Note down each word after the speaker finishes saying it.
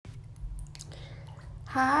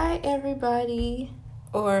Hi, everybody,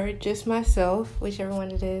 or just myself, whichever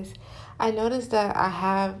one it is. I noticed that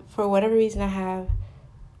for whatever reason, I have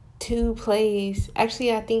two plays. Actually,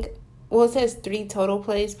 it says three total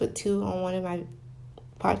plays, but two on one of my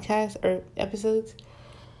podcasts or episodes.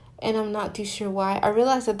 And I'm not too sure why. I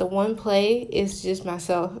realized that the one play is just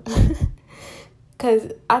myself.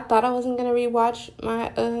 Because I thought I wasn't going to rewatch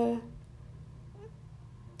my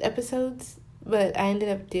episodes, but I ended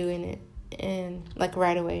up doing it. And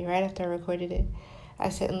right away, right after I recorded it, I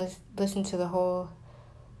sat and listened to the whole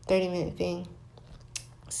 30-minute thing.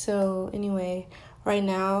 So anyway, right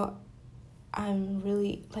now I'm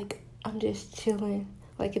really I'm just chilling,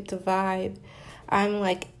 it's a vibe. I'm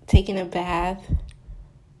taking a bath,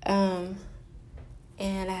 and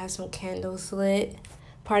I have some candles lit.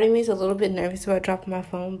 Part of me is a little bit nervous about dropping my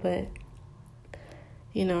phone, but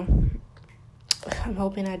I'm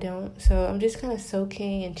hoping I don't. So I'm just kind of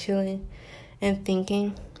soaking and chilling and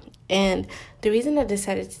thinking. And the reason I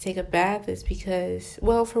decided to take a bath is because,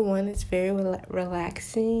 well, for one, it's very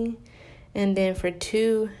relaxing. And then for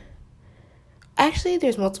two, actually,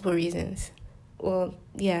 there's multiple reasons. Well,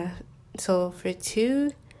 yeah. So for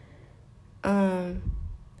two, I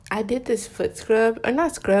did this foot scrub, or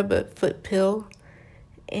not scrub, but foot pill.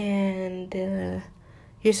 And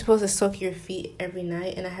you're supposed to soak your feet every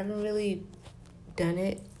night. And I haven't really done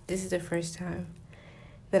it. This is the first time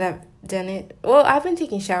that I've done it. Well, I've been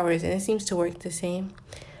taking showers and it seems to work the same.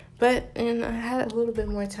 And I had a little bit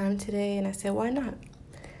more time today and I said, why not?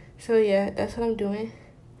 So yeah, that's what I'm doing.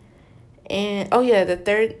 And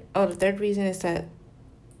the third reason is that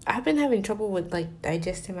I've been having trouble with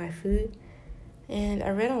digesting my food. And I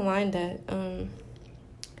read online that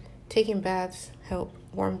taking baths help,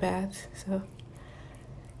 warm baths. So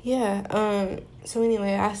yeah, so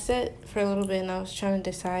anyway, I sat for a little bit and I was trying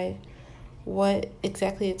to decide what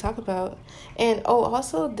exactly to talk about. And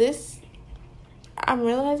also I'm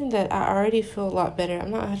realizing that I already feel a lot better. I'm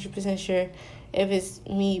not 100% sure if it's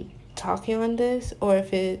me talking on this or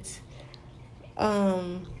if it's I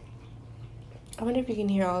wonder if you can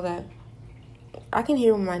hear all that. I can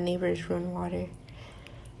hear when my neighbors run water.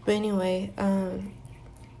 But anyway,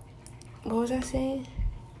 what was I saying?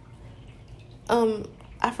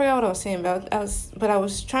 I forgot what I was saying about. I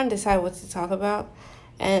was trying to decide what to talk about.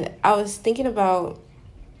 And I was thinking about,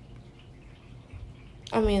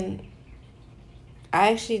 I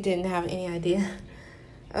actually didn't have any idea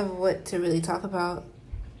of what to really talk about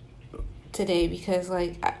today because,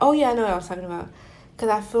 I know what I was talking about.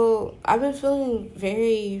 Because I've been feeling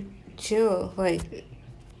very chill,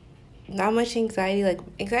 not much anxiety.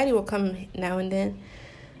 Anxiety will come now and then.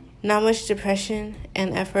 Not much depression.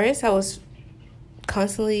 And at first, I was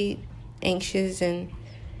constantly anxious and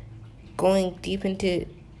going deep into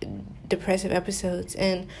depressive episodes,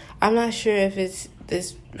 and I'm not sure if it's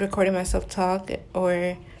this recording myself talk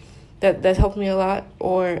or that's helped me a lot,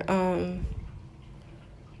 or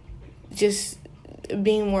just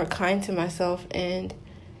being more kind to myself and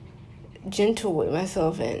gentle with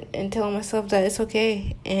myself and telling myself that it's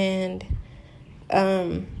okay, and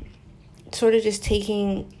sort of just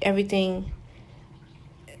taking everything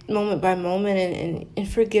moment by moment and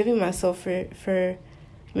forgiving myself for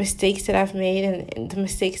mistakes that I've made and the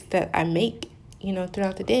mistakes that I make,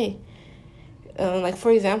 throughout the day. For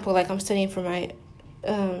example, I'm studying for my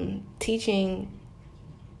teaching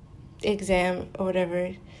exam or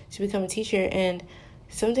whatever to become a teacher, and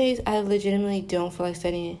some days I legitimately don't feel like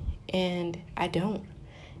studying, and I don't.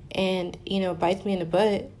 And, it bites me in the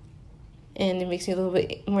butt, and it makes me a little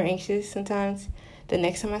bit more anxious sometimes the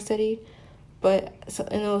next time I study. But so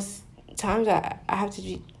in those times, I have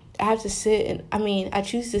to sit, and I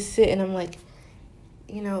choose to sit, and I'm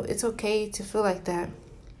it's okay to feel like that.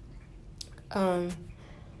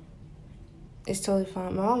 It's totally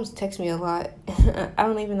fine. My mom's texts me a lot. I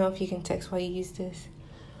don't even know if you can text while you use this,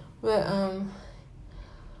 but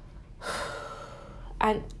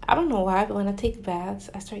I don't know why, but when I take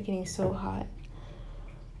baths, I start getting so hot.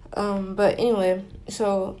 But anyway,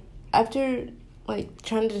 so after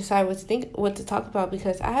trying to decide what to talk about,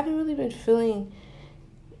 because I haven't really been feeling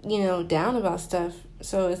down about stuff.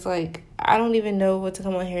 So it's I don't even know what to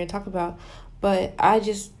come on here and talk about. But I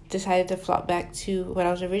just decided to flop back to what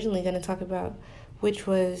I was originally going to talk about, which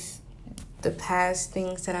was the past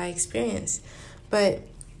things that I experienced. But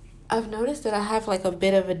I've noticed that I have a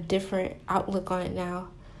bit of a different outlook on it now.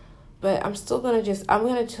 But I'm still going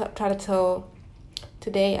to try to tell,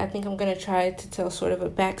 today I think I'm going to try to tell sort of a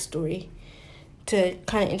backstory to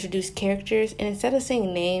kind of introduce characters, and instead of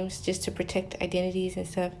saying names just to protect identities and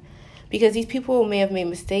stuff, because these people may have made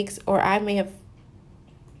mistakes, or I may have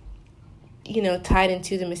tied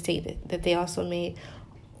into the mistake that they also made,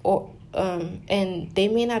 or and they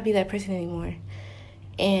may not be that person anymore.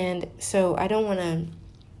 And so I don't want to,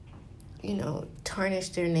 tarnish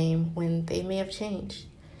their name when they may have changed.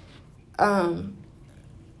 And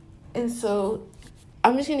so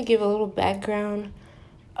I'm just going to give a little background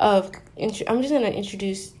I'm just going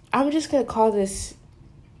to call this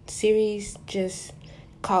series just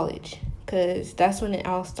college, because that's when it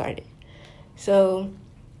all started. So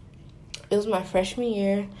it was my freshman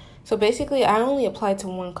year. So basically I only applied to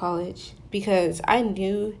one college because I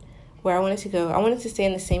knew where I wanted to go. I wanted to stay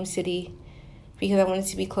in the same city because I wanted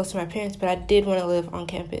to be close to my parents, but I did want to live on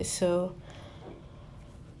campus. So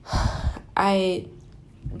I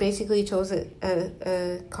basically chose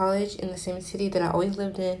a college in the same city that I always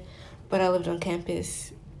lived in, but I lived on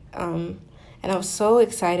campus. And I was so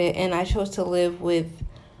excited, and I chose to live with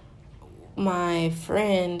my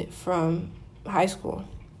friend from high school.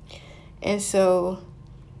 And so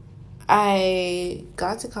I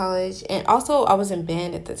got to college, and also I was in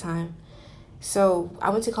band at the time. So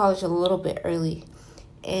I went to college a little bit early.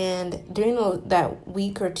 And during that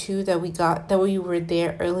week or two that we were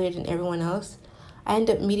there earlier than everyone else, I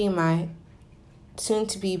ended up meeting my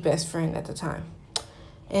soon-to-be best friend at the time.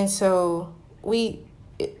 And so we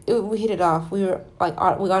hit it off. We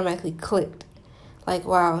automatically clicked. Like,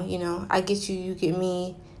 wow, I get you, you get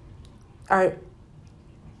me. Our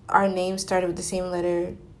names started with the same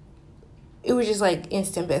letter. It was just like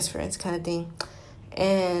instant best friends kind of thing.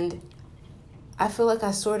 And I feel like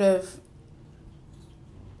I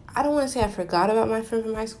don't want to say I forgot about my friend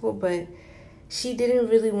from high school, but she didn't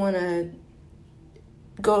really want to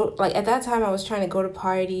go. Like, at that time, I was trying to go to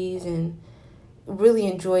parties and really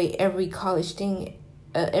enjoy every college thing,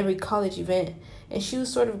 every college event. And she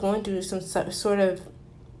was sort of going through some sort of,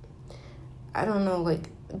 I don't know, like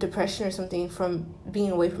depression or something from being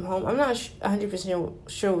away from home. I'm not 100%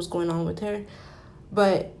 sure what's going on with her.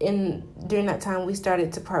 But during that time, we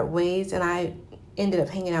started to part ways, and I ended up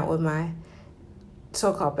hanging out with my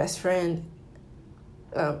so-called best friend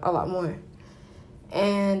a lot more.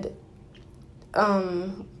 And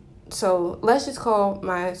so let's just call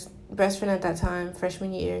my best friend at that time,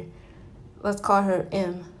 freshman year, let's call her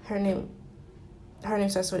M. Her name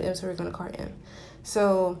starts with M, so we're going to call her M.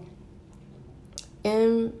 So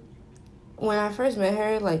M, when I first met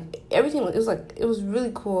her, like, everything, it was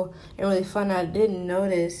really cool and really fun. I didn't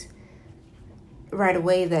notice right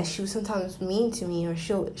away that she was sometimes mean to me, or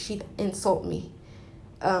she'd insult me,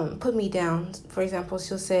 put me down. For example,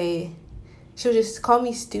 she'll just call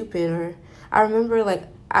me stupid. Or I remember, like,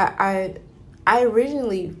 I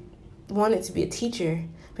originally wanted to be a teacher,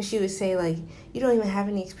 but she would say, like, you don't even have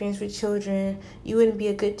any experience with children, you wouldn't be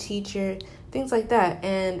a good teacher, things like that.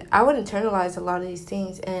 And I would internalize a lot of these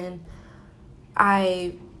things, and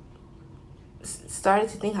I started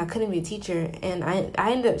to think I couldn't be a teacher, and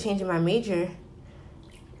I ended up changing my major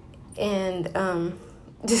and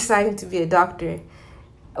deciding to be a doctor,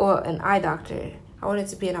 well, an eye doctor. I wanted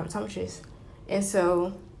to be an optometrist. And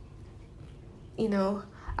so,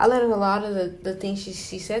 I let a lot of the things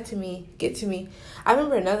she said to me get to me. I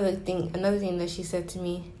remember another thing that she said to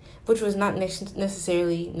me, which was not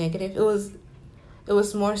necessarily negative. It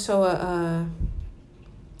was more so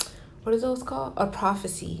what are those called? A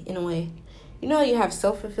prophecy, in a way. You have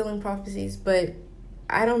self-fulfilling prophecies, but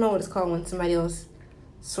I don't know what it's called when somebody else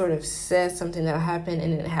sort of says something that'll happen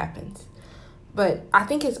and then it happens. But I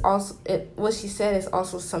think it's also, what she said is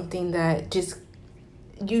also something that just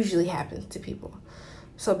usually happens to people.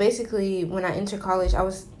 So basically, when I entered college, I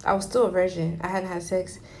was still a virgin. I hadn't had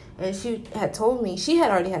sex. And she had told me, she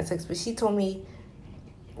had already had sex, but she told me,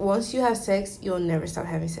 once you have sex, you'll never stop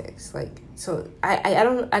having sex. Like, so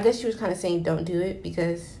I guess she was kind of saying don't do it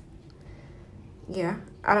because, yeah,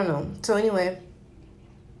 I don't know. So anyway,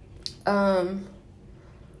 I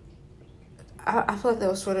feel like that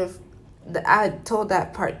was sort of, I told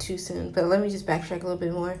that part too soon, but let me just backtrack a little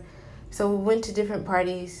bit more. So we went to different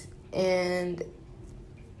parties, and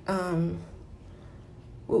we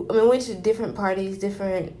went to different parties,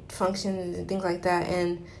 different functions and things like that,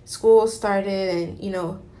 and school started, and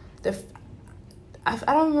I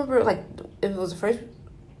don't remember, like, if it was the first,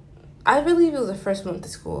 I believe it was the first month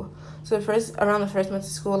of school. So around the first month of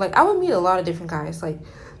school, like, I would meet a lot of different guys, like,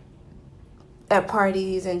 at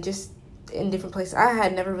parties and just in different places. I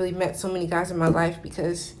had never really met so many guys in my life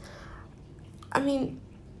because,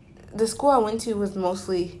 the school I went to was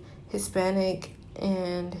mostly Hispanic,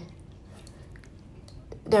 and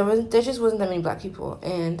there just wasn't that many black people,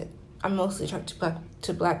 and I'm mostly attracted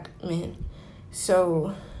to black men.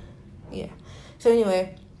 So, yeah. So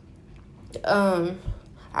anyway, I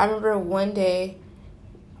remember one day.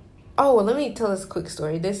 Oh, well, let me tell this quick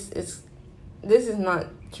story. This is this is not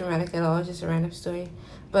dramatic at all. It's just a random story.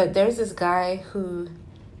 But there's this guy who,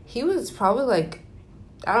 he was probably like,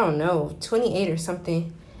 I don't know, 28 or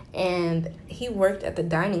something. And he worked at the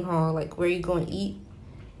dining hall, like where you go and eat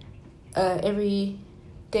every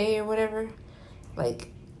day or whatever,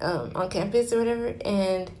 like on campus or whatever.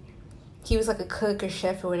 And he was like a cook or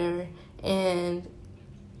chef or whatever. And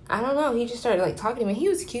I don't know, he just started like talking to me. He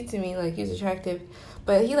was cute to me, like he was attractive.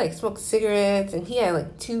 But he like smoked cigarettes and he had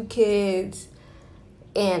like 2 kids.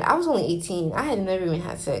 And I was only 18. I had never even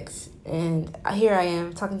had sex. And here I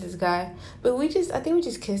am talking to this guy. But I think we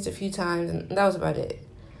just kissed a few times and that was about it.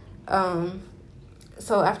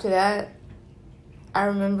 So after that, I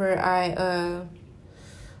remember I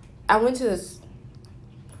went to this,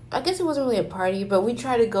 I guess it wasn't really a party, but we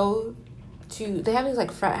tried to go to, they have these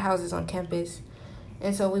like frat houses on campus.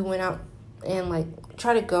 And so we went out and like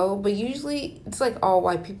try to go, but usually it's like all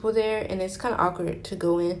white people there and it's kind of awkward to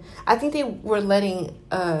go in. I think they were letting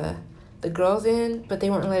the girls in, but they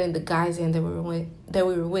weren't letting the guys in that we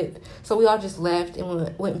were with. So we all just left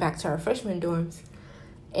and went back to our freshman dorms.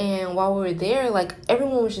 And while we were there, like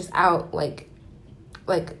everyone was just out, like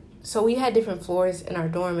so we had different floors in our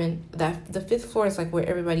dorm, and the 5th floor is like where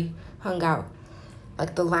everybody hung out,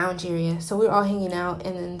 like the lounge area. So we were all hanging out,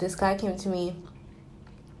 and then this guy came to me,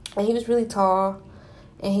 and he was really tall,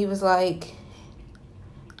 and he was like,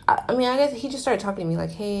 I guess he just started talking to me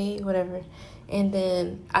like, hey, whatever. And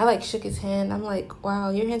then I like shook his hand. I'm like,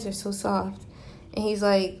 wow, your hands are so soft. And he's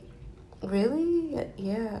like, really?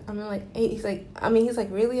 Yeah. He's like,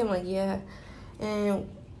 really? I'm like, yeah. And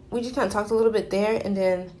we just kind of talked a little bit there, and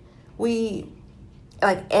then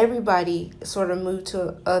everybody sort of moved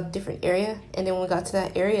to a different area. And then when we got to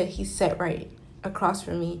that area, he sat right across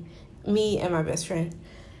from me and my best friend,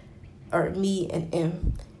 or me and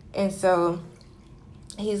M. And so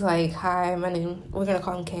he's like, hi, we're going to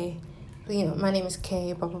call him K. My name is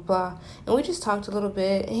K, blah, blah, blah. And we just talked a little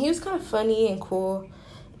bit, and he was kind of funny and cool.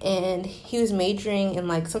 And he was majoring in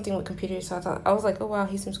like something with computers, so I was like, oh wow,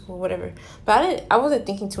 he seems cool, whatever. But I wasn't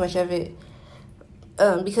thinking too much of it,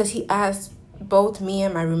 because he asked both me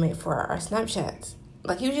and my roommate for our Snapchats.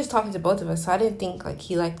 Like he was just talking to both of us, so I didn't think like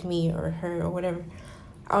he liked me or her or whatever.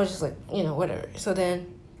 I was just like, whatever. So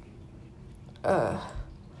then,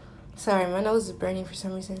 sorry, my nose is burning for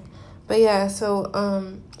some reason. But yeah, so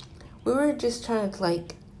we were just trying to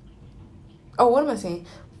like, oh, what am I saying?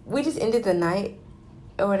 We just ended the night.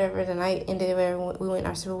 Or whatever, the night ended where we went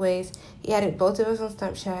our separate ways. He added both of us on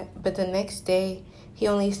Snapchat, but the next day he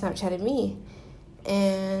only Snapchatted me.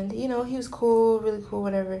 And he was cool, really cool,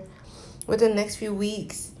 whatever. Within the next few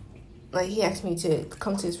weeks, like he asked me to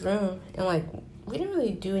come to his room, and like we didn't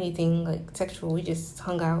really do anything like sexual. We just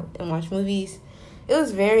hung out and watched movies. It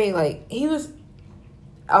was very like, he was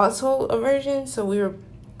also a virgin, so we were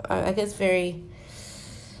I guess very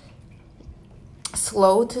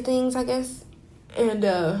slow to things, I guess. And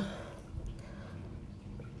it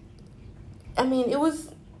was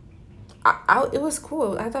it was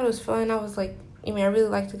cool. I thought it was fun. I was like, I really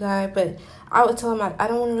liked the guy, but I would tell him I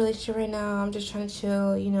don't want a relationship right now. I'm just trying to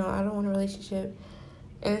chill, I don't want a relationship.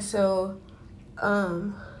 And so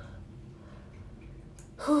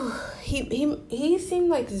he seemed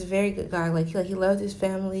like this very good guy. Like he loved his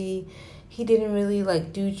family. He didn't really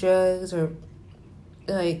like do drugs or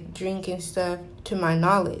like drink and stuff, to my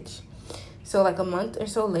knowledge. So like a month or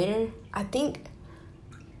so later, I think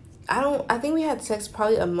we had sex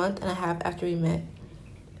probably a month and a half after we met.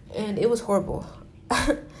 And it was horrible.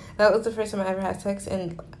 That was the first time I ever had sex,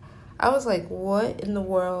 and I was like, what in the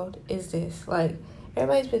world is this? Like,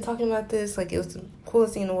 everybody's been talking about this, like it was the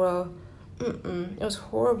coolest thing in the world. It was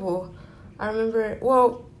horrible. I remember,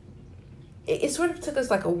 well, it sort of took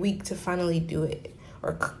us like a week to finally do it,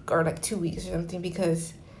 or like 2 weeks or something,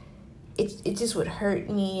 because it just would hurt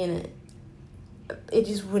me, and it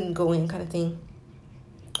just wouldn't go in, kind of thing.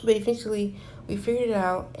 But eventually we figured it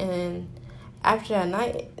out, and after that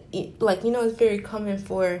night, it's very common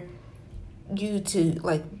for you to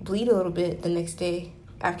like bleed a little bit the next day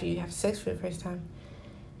after you have sex for the first time.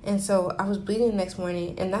 And so I was bleeding the next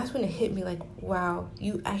morning, and that's when it hit me, like, wow,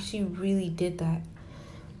 you actually really did that.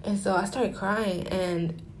 And so I started crying,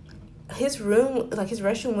 and his room, like his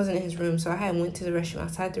restroom wasn't in his room, so I had went to the restroom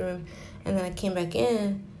outside the room, and then I came back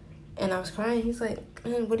in, and I was crying. He's like,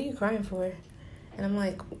 what are you crying for? And I'm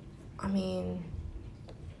like, I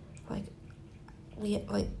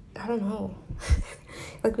don't know.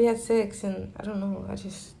 Like, we had sex, and I don't know. I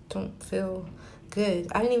just don't feel good.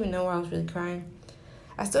 I didn't even know why I was really crying.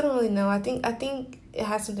 I still don't really know. I think it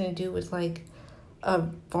has something to do with, like, a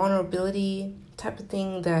vulnerability type of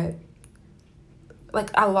thing that like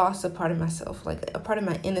I lost a part of myself, like a part of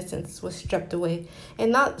my innocence was stripped away.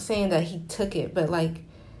 And not saying that he took it, but like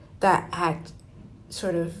that act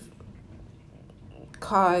sort of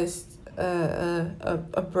caused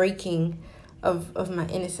a breaking of my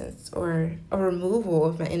innocence, or a removal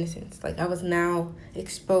of my innocence. Like I was now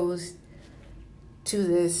exposed to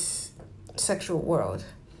this sexual world.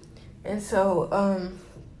 And so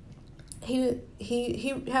he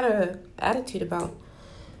had a attitude about,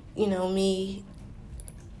 you know, me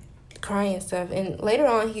crying and stuff. And later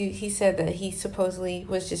on he said that he supposedly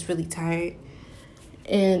was just really tired.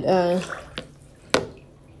 And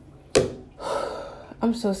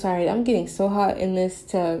I'm so sorry. I'm getting so hot in this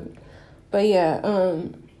tub. But yeah,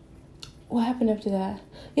 what happened after that?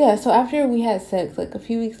 Yeah, so after we had sex, like a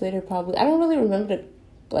few weeks later probably, I don't really remember the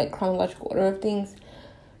like chronological order of things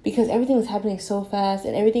because everything was happening so fast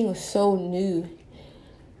and everything was so new.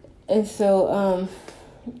 And so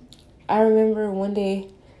I remember one day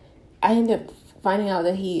I ended up finding out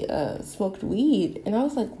that he smoked weed, and I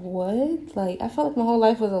was like, what? Like, I felt like my whole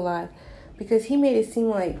life was a lie because he made it seem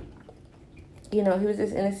like, you know, he was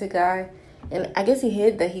this innocent guy, and I guess he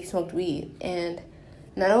hid that he smoked weed. And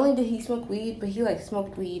not only did he smoke weed, but he like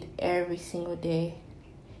smoked weed every single day.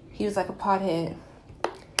 He was like a pothead.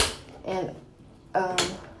 And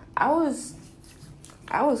I was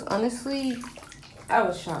honestly, I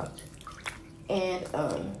was shocked. And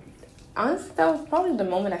honestly, that was probably the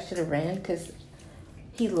moment I should have ran, because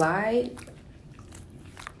he lied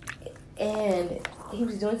and he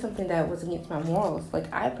was doing something that was against my morals.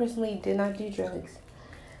 Like, I personally did not do drugs.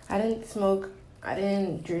 I didn't smoke. I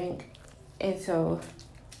didn't drink. And so,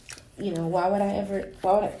 you know, why would I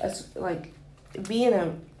like be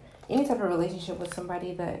in any type of relationship with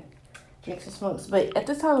somebody that drinks and smokes? But at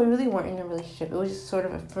this time, we really weren't in a relationship. It was just sort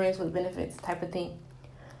of a friends with benefits type of thing.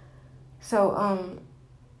 So,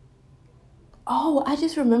 I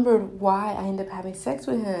just remembered why I ended up having sex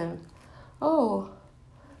with him. Oh,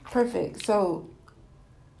 perfect. So,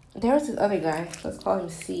 there was this other guy. Let's call him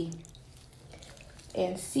C.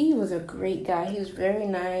 And C was a great guy. He was very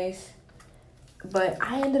nice. But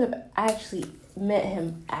I actually met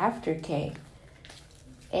him after K.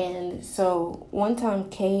 And so, one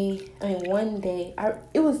day,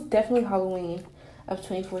 it was definitely Halloween of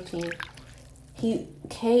 2014.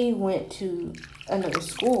 K went to another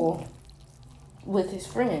school with his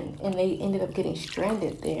friend, and they ended up getting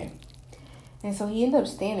stranded there. And so he ended up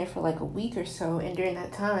staying there for like a week or so, and during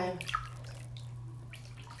that time,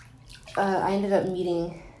 I ended up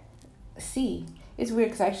meeting C. It's weird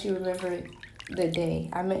because I actually remember the day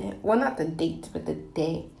I met him. Well, not the date, but the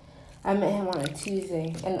day. I met him on a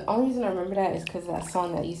Tuesday. And the only reason I remember that is because of that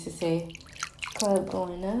song that used to say, "Club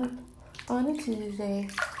going up on a Tuesday."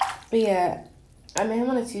 But yeah, I met him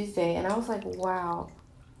on a Tuesday, and I was like, wow,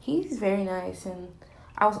 he's very nice. And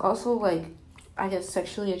I was also like, I guess,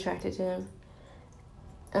 sexually attracted to him.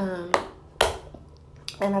 And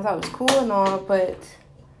I thought it was cool and all, but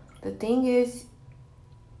the thing is,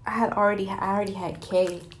 I already had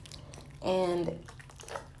K, and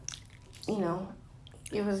you know,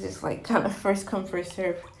 it was just like kind of first come first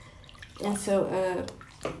serve. And so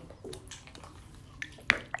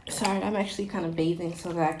sorry, I'm actually kind of bathing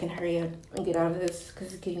so that I can hurry up and get out of this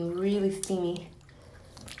because it's getting really steamy.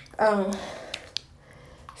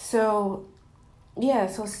 So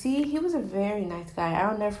C, he was a very nice guy.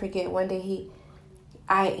 I'll never forget one day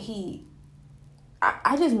I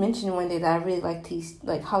just mentioned one day that I really liked these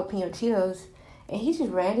like jalapeno Cheetos, and he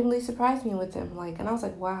just randomly surprised me with them. Like, and I was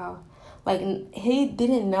like, wow. Like, he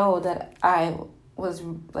didn't know that I was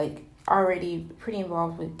like already pretty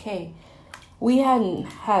involved with K. We hadn't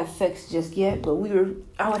had sex just yet, but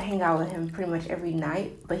I would hang out with him pretty much every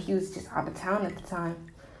night, but he was just out of town at the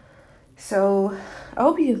time. So, I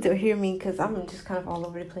hope you still hear me because I'm just kind of all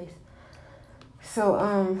over the place. So,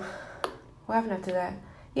 what happened after that?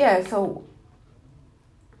 Yeah, so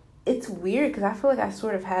it's weird because I feel like I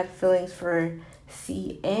sort of had feelings for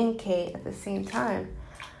C and K at the same time.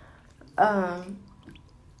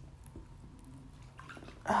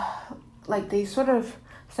 Like they sort of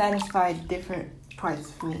satisfied different parts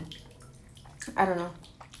of me. I don't know.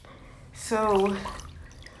 So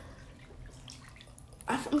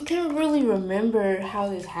I can't really remember how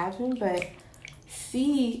this happened, but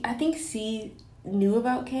I think C knew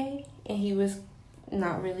about K, and he was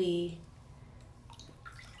not really,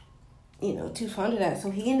 too fond of that.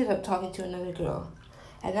 So he ended up talking to another girl,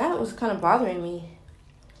 and that was kind of bothering me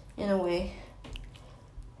in a way.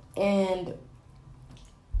 And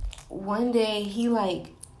one day he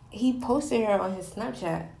posted her on his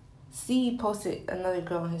Snapchat. C posted another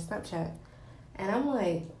girl on his Snapchat, and I'm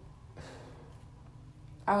like,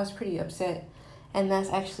 I was pretty upset. And that's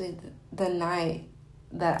actually the night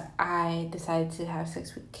that I decided to have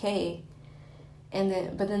sex with Kay.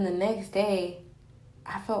 But then the next day,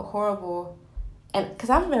 I felt horrible. And because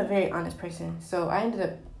I'm a very honest person, so I ended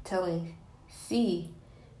up telling C,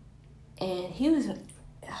 and he was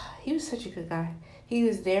such a good guy. He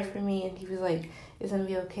was there for me, and he was like, "It's gonna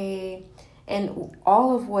be okay." And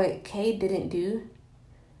all of what Kay didn't do,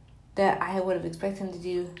 that I would have expected him to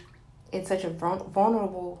do, in such a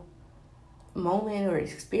vulnerable moment or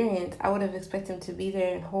experience, I would have expected him to be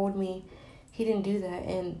there and hold me. He didn't do that,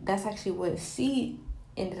 and that's actually what C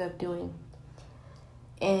ended up doing.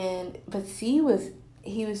 But C was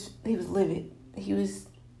livid. He was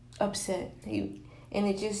upset.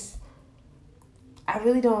 I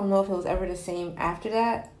really don't know if it was ever the same after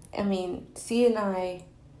that. I mean, C and I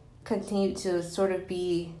continued to sort of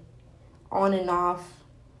be on and off,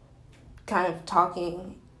 kind of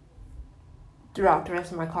talking throughout the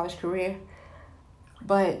rest of my college career.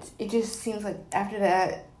 But it just seems like after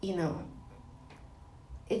that,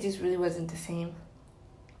 it just really wasn't the same.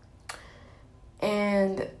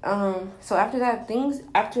 And so after that,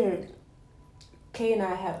 after Kay and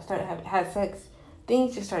I had sex,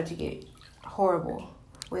 things just started to get horrible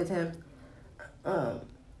with him.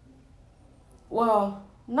 Well,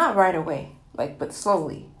 not right away, but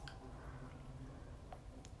slowly.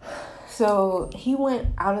 So he went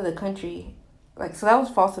out of the country, so that was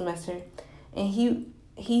fall semester, and he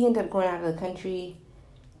ended up going out of the country,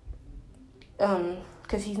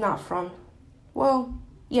 because he's not from,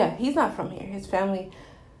 he's not from here. His family,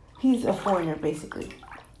 he's a foreigner basically,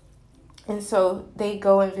 and so they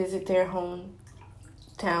go and visit their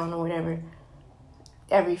hometown or whatever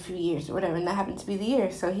every few years or whatever, and that happened to be the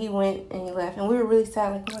year. So he went and he left, and we were really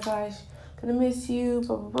sad, oh my gosh, gonna miss you,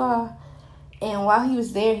 blah blah blah. And while he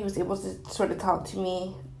was there, he was able to sort of talk to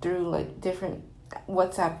me through different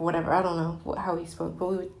WhatsApp or whatever. I don't know how he spoke, but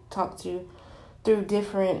we would talk through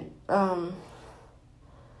different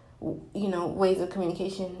ways of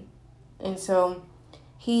communication. And so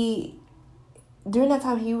during that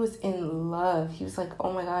time, he was in love. He was like,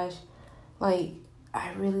 oh my gosh,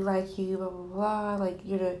 I really like you, blah blah blah,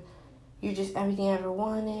 you're just everything I ever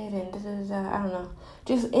wanted, and da da da. I don't know,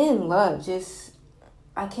 just in love. Just,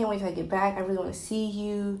 I can't wait till I get back. I really want to see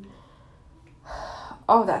you.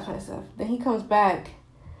 All that kind of stuff. Then he comes back,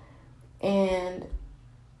 and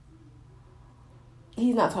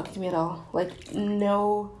he's not talking to me at all.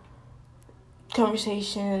 No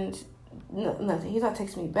conversations, nothing. He's not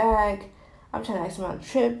texting me back. I'm trying to ask him how the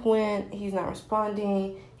trip went. He's not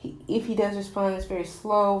responding. If he does respond, it's very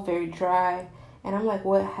slow, very dry. And I'm like,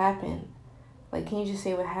 what happened? Can you just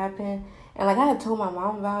say what happened? And I had told my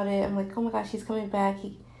mom about it. I'm like, oh my gosh, he's coming back.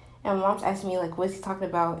 And my mom's asking me, what's he talking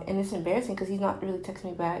about? And it's embarrassing because he's not really texting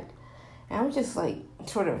me back. And I'm just,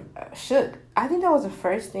 sort of shook. I think that was the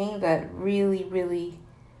first thing that really, really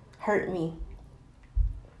hurt me.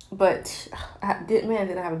 But, did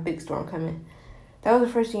I have a big storm coming. That was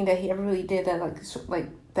the first thing that he ever really did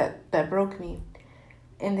that broke me.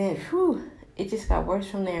 And then, it just got worse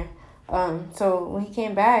from there. So when he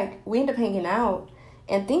came back, we ended up hanging out.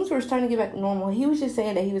 And things were starting to get back normal. He was just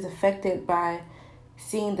saying that he was affected by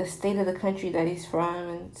seeing the state of the country that he's from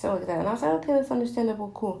and stuff like that. And I was like, okay, that's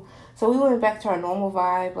understandable, cool. So we went back to our normal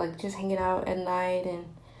vibe, just hanging out at night. And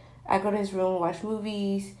I go to his room, watch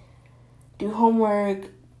movies, do homework,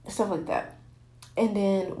 stuff like that. And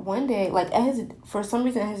then one day, for some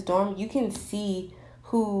reason at his dorm, you can see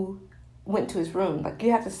who went to his room.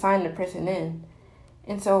 You have to sign the person in.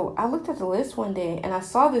 And so I looked at the list one day, and I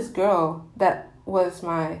saw this girl that was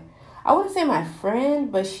I wouldn't say my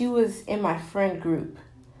friend, but she was in my friend group.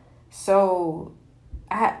 So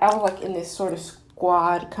I was in this sort of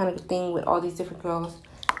squad kind of thing with all these different girls.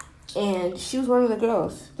 And she was one of the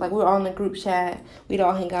girls. We were all in the group chat. We'd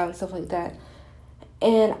all hang out and stuff like that.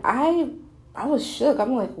 And I was shook.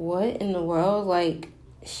 I'm like, what in the world?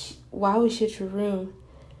 Why would she at your room?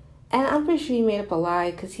 And I'm pretty sure he made up a lie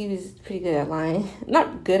because he was pretty good at lying.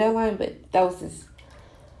 Not good at lying, but that was his...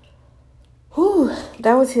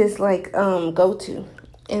 that was his, go-to.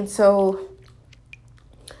 And so...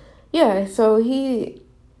 yeah, so he...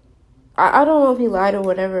 I don't know if he lied or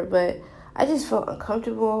whatever, but I just felt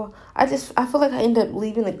uncomfortable. I feel like I ended up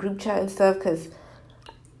leaving the group chat and stuff because...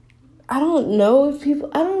 I don't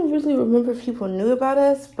really remember if people knew about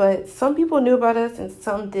us, but some people knew about us and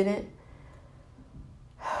some didn't.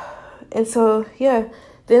 And so, yeah,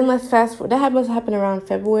 then let's fast forward. That must happen around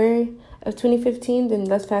February of 2015. Then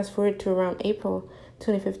let's fast forward to around April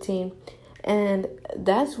 2015. And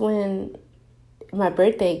that's when my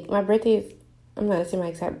birthday is, I'm not going to say my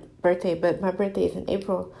exact birthday, but my birthday is in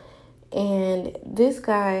April. And this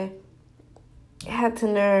guy, had the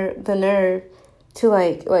nerve to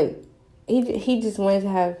he just wanted to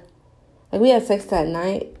have, like, we had sex that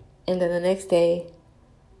night, and then the next day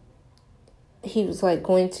he was like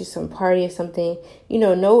going to some party or something,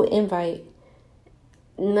 no invite,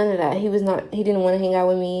 none of that. He didn't want to hang out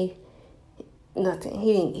with me, nothing.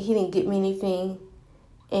 He didn't get me anything.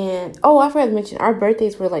 And I forgot to mention, our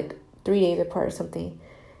birthdays were like 3 days apart or something,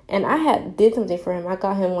 and I did something for him. I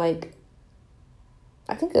got him, like,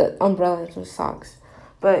 I think an umbrella and some socks,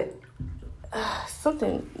 but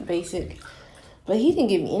something basic. But he didn't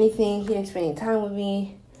give me anything. He didn't spend any time with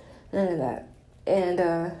me, none of that. And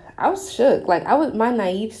I was shook. Like, my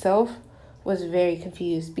naive self was very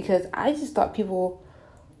confused, because I just thought people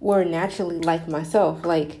were naturally like myself.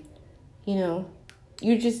 Like, you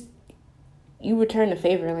return the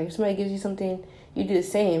favor. Like, if somebody gives you something, you do the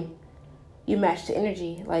same. You match the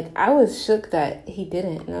energy. Like, I was shook that he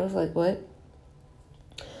didn't, and I was like, what?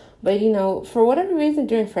 But, for whatever reason,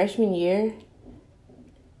 during freshman year,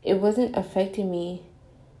 it wasn't affecting me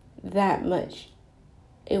that much.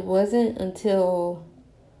 It wasn't until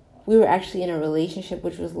we were actually in a relationship,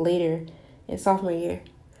 which was later in sophomore year.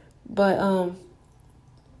 But,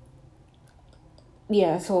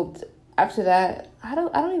 yeah, so after that, I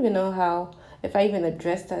don't even know if I even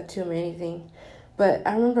addressed that to him or anything. But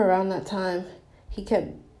I remember around that time, he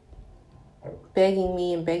kept begging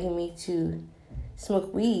me to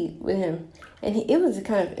smoke weed with him. And it was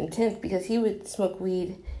kind of intense, because he would smoke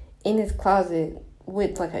weed in his closet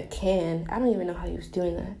with, like, a can. I don't even know how he was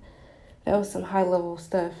doing that. That was some high-level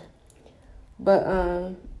stuff. But,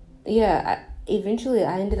 yeah, eventually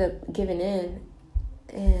I ended up giving in.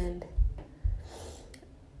 And,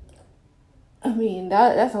 I mean,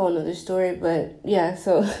 that's a whole nother story. But, yeah,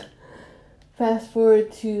 so fast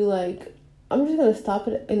forward to, like, I'm just going to stop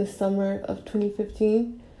it in the summer of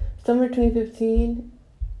 2015. Summer 2015,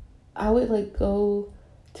 I would, like, go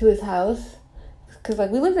to his house, because,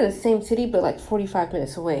 like, we lived in the same city, but, like, 45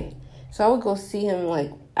 minutes away. So I would go see him.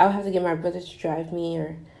 Like, I would have to get my brother to drive me,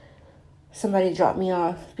 or somebody drop me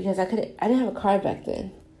off, because I didn't have a car back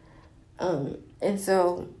then. And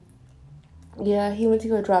so, yeah, he went to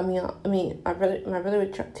go drop me off. I mean, my brother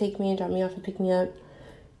would take me and drop me off and pick me up.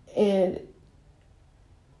 And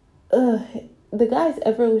the guy's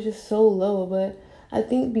effort was just so low, but I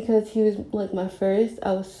think because he was, like, my first,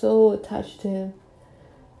 I was so attached to him.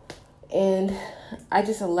 And I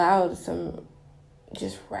just allowed some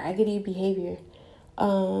just raggedy behavior.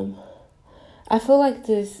 I feel like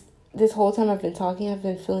this whole time I've been talking, I've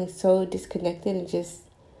been feeling so disconnected, and just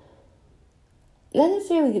not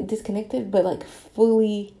necessarily disconnected, but, like,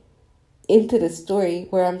 fully into the story,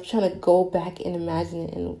 where I'm trying to go back and imagine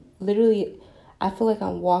it. And literally, I feel like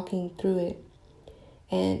I'm walking through it.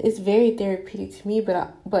 And it's very therapeutic to me,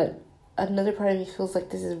 but another part of me feels like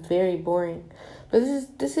this is very boring. But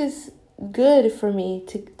this is good for me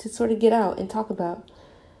to sort of get out and talk about.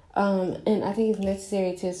 And I think it's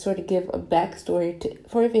necessary to sort of give a backstory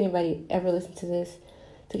for if anybody ever listens to this,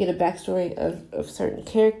 to get a backstory of certain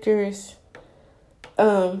characters,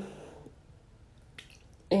 and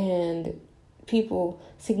people,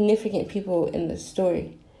 significant people in the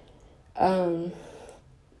story.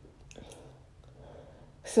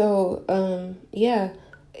 Yeah.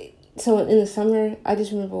 So in the summer, I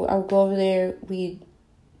just remember I would go over there, we'd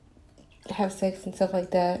have sex and stuff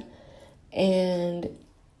like that. And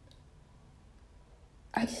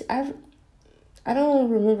I don't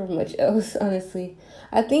remember much else, honestly.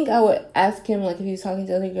 I think I would ask him, like, if he was talking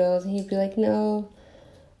to other girls, and he'd be like, no,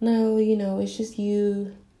 it's just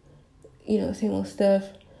you, same old stuff.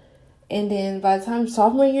 And then by the time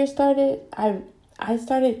sophomore year started, I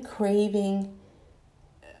started craving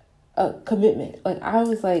a commitment. Like, I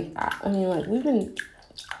was like, we've been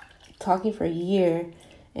talking for a year,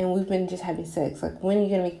 and we've been just having sex. Like, when are you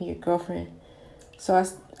gonna make me your girlfriend? So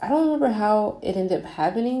I don't remember how it ended up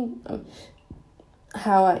happening,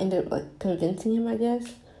 how I ended up, like, convincing him, I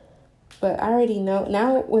guess. But I already know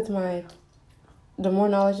now, with the more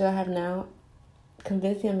knowledge that I have now,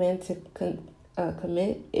 convincing a man to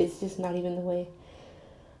commit is just not even the way.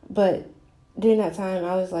 But during that time,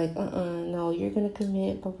 I was like, no, you're gonna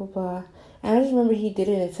commit, blah, blah, blah. And I just remember he did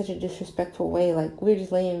it in such a disrespectful way. Like, we were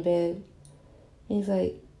just laying in bed, and he's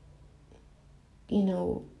like,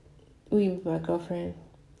 will you be my girlfriend?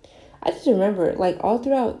 I just remember, like, all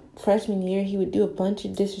throughout freshman year, he would do a bunch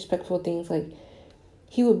of disrespectful things. Like,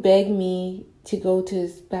 he would beg me to go to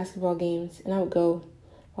his basketball games, and I would go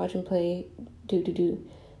watch him play, do.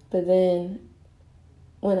 But then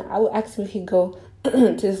when I would ask him if he'd go to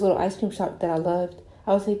this little ice cream shop that I loved,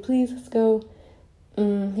 I would say, please, let's go.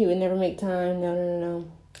 He would never make time. No.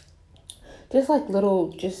 Just, like,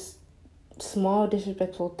 little, just small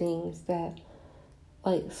disrespectful things that,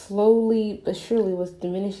 like, slowly but surely was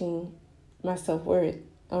diminishing my self-worth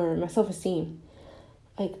or my self-esteem.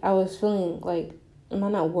 Like, I was feeling like, am I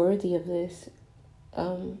not worthy of this?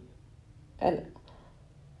 And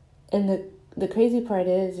the crazy part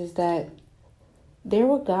is that there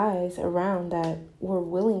were guys around that were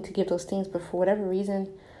willing to give those things, but for whatever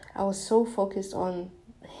reason, I was so focused on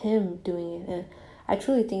him doing it. And I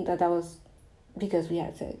truly think that was because we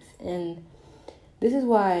had sex. And this is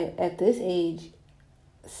why at this age,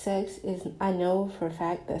 I know for a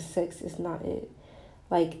fact that sex is not it.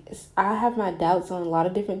 Like, I have my doubts on a lot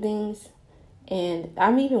of different things, and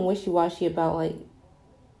I'm even wishy-washy about, like,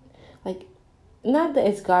 not that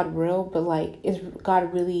it's God real, but, like, is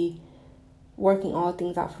God really working all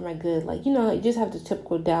things out for my good? Like, you know, you just have the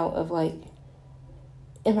typical doubt of, like,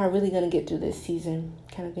 am I really going to get through this season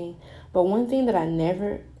kind of thing. But one thing that I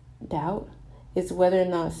never doubt is whether or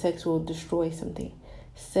not sex will destroy something.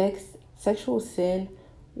 Sexual sin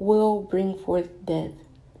will bring forth death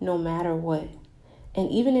no matter what. And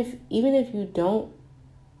even if you don't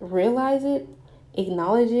realize it,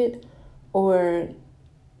 acknowledge it, or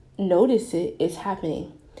notice it, it's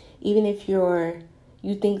happening. Even if you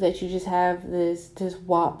think that you just have this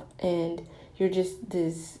WAP and you're just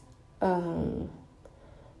this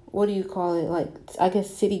what do you call it? Like, I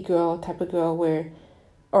guess city girl type of girl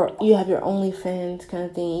or you have your OnlyFans kind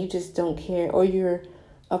of thing. You just don't care. Or you're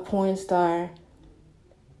a porn star.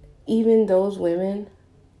 Even those women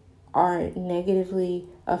are negatively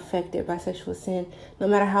affected by sexual sin. No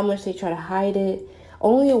matter how much they try to hide it.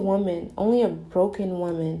 Only a broken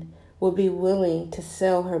woman will be willing to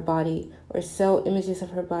sell her body or sell images of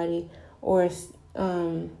her body or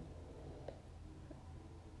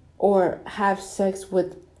have sex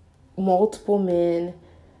with multiple men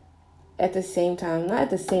at the same time. Not at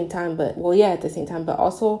the same time, but, well, yeah, at the same time, but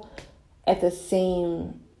also at the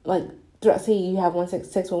same, like, say you have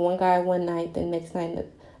sex with one guy one night, the next night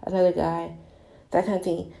another guy, that kind of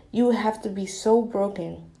thing. You have to be so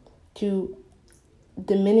broken to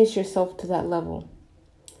diminish yourself to that level.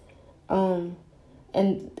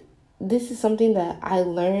 And this is something that I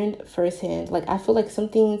learned firsthand. Like, I feel like some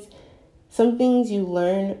things you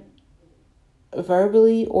learn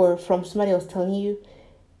verbally or from somebody else telling you,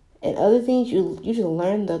 and other things you just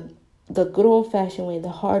learn the good old fashioned way, the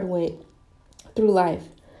hard way through life,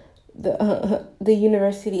 the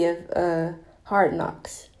University of Hard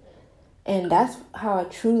Knocks. And that's how I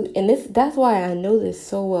truly, and that's why I know this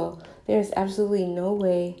so well. There's absolutely no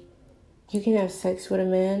way you can have sex with a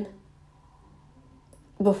man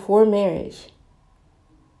before marriage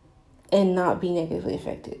and not be negatively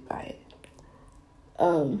affected by it.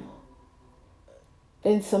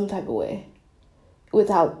 In some type of way.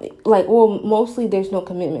 Without, like, well, mostly there's no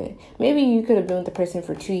commitment. Maybe you could have been with the person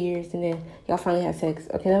for 2 years and then y'all finally had sex.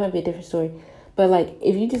 Okay, that might be a different story. But, like,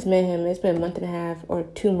 if you just met him, it's been a month and a half or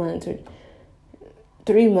 2 months or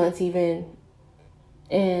 3 months even,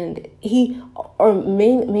 and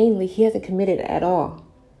mainly he hasn't committed at all,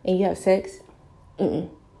 and you have sex,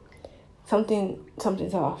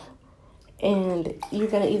 something's off. And you're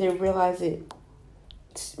going to either realize it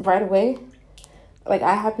right away, like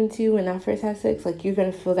I happened to when I first had sex, like you're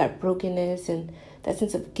going to feel that brokenness and that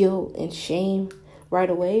sense of guilt and shame right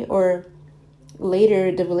away, or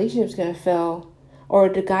later the relationship's going to fail, or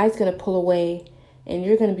the guy's going to pull away and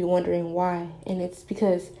you're going to be wondering why. And it's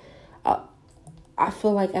because I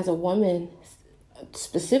feel like as a woman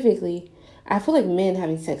specifically, I feel like men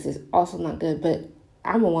having sex is also not good, but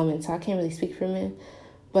I'm a woman, so I can't really speak for men.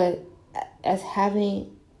 But us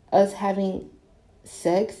having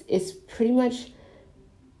sex is pretty much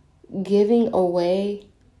giving away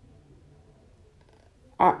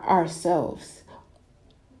ourselves.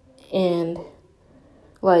 And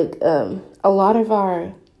like a lot of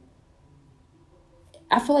I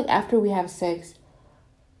feel like after we have sex,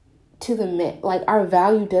 to the men, like our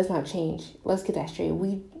value does not change. Let's get that straight.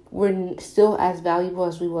 We're still as valuable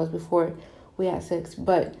as we was before we had sex,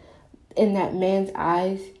 but in that man's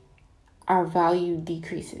eyes, our value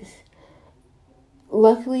decreases.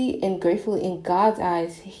 Luckily and gratefully, in God's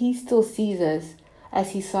eyes, he still sees us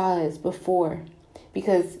as he saw us before.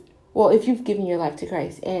 Because, well, if you've given your life to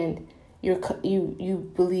Christ and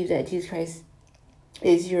you believe that Jesus Christ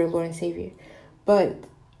is your Lord and Savior. But,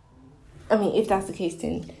 I mean, if that's the case,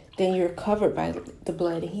 then you're covered by the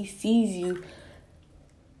blood, and he sees you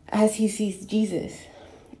as he sees Jesus.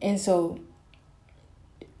 And so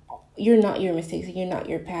you're not your mistakes, you're not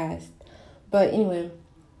your past. But anyway,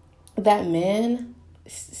 that man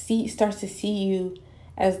starts to see you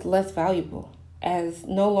as less valuable, as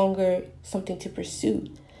no longer something to pursue.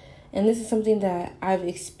 And this is something that I've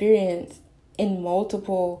experienced in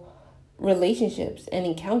multiple relationships and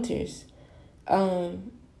encounters.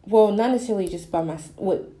 Well, not necessarily just by my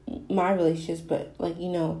relationships, but like, you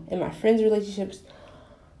know, in my friends' relationships,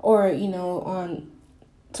 or, you know, on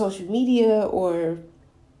social media or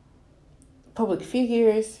public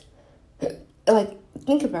figures. Like,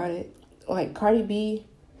 think about it. Like, Cardi B,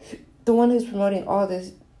 the one who's promoting all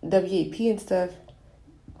this WAP and stuff,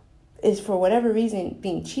 is for whatever reason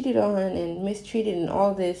being cheated on and mistreated and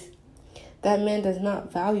all this. That man does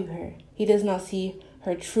not value her. He does not see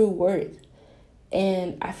her true worth.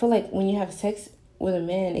 And I feel like when you have sex with a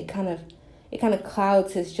man, it kind of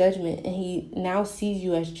clouds his judgment, and he now sees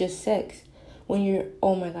you as just sex, when you're,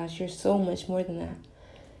 oh my gosh, you're so much more than that.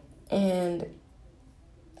 And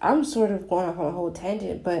I'm sort of going off on a whole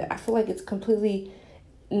tangent, but I feel like it's completely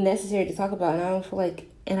necessary to talk about, and I don't feel like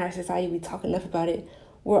in our society we talk enough about it.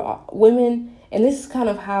 We're all, women, and this is kind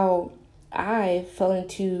of how I fell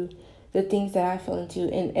into the things that I fell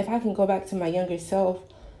into. And if I can go back to my younger self,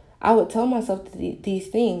 I would tell myself these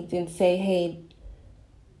things and say, hey,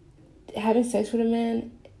 having sex with a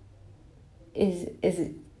man is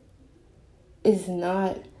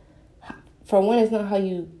not, for one, it's not how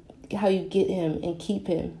you get him and keep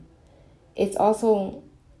him. It's also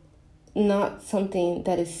not something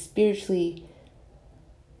that is spiritually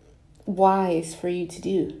wise for you to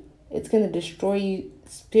do. It's going to destroy you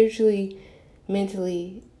spiritually,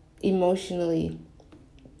 mentally, emotionally,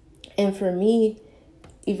 and for me,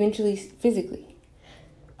 eventually physically.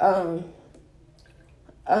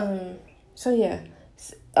 So yeah,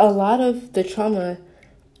 a lot of the trauma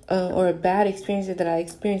or bad experiences that I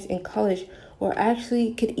experienced in college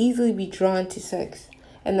could easily be drawn to sex.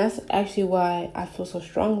 And that's actually why I feel so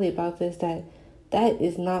strongly about this, that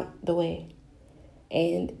is not the way.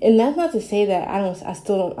 And that's not to say that I don't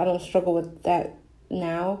struggle with that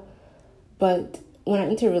now, but when I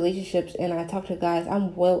enter relationships and I talk to guys,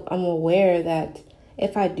 I'm aware that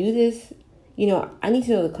if I do this, you know, I need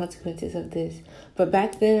to know the consequences of this. But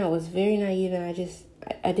back then I was very naive, and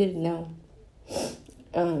I didn't know.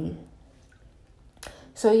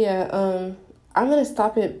 So yeah, I'm gonna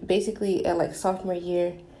stop it basically at like sophomore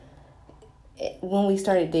year when we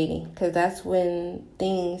started dating, because that's when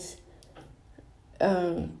things.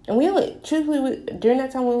 And during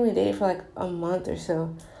that time we only dated for like a month or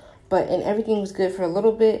so, and everything was good for a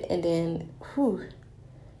little bit, and then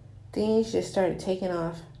things just started taking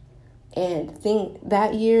off, and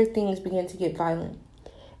that year things began to get violent,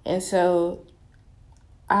 and so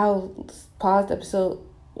I'll pause the episode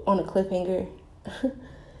on a cliffhanger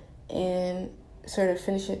and sort of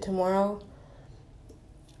finish it tomorrow.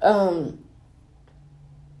 I'm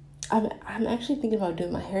actually thinking about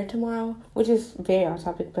doing my hair tomorrow, which is very off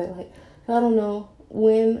topic, but like, I don't know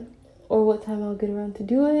when or what time I'll get around to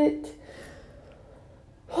do it.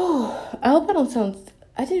 I hope I don't sound.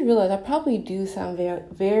 I did realize I probably do sound very,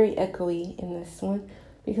 very echoey in this one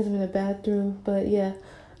because I'm in the bathroom. But yeah,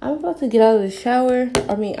 I'm about to get out of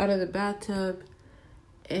the bathtub,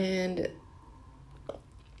 and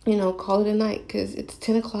call it a night, because it's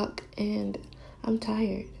 10 o'clock and I'm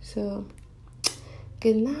tired. So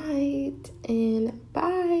good night and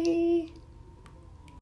bye.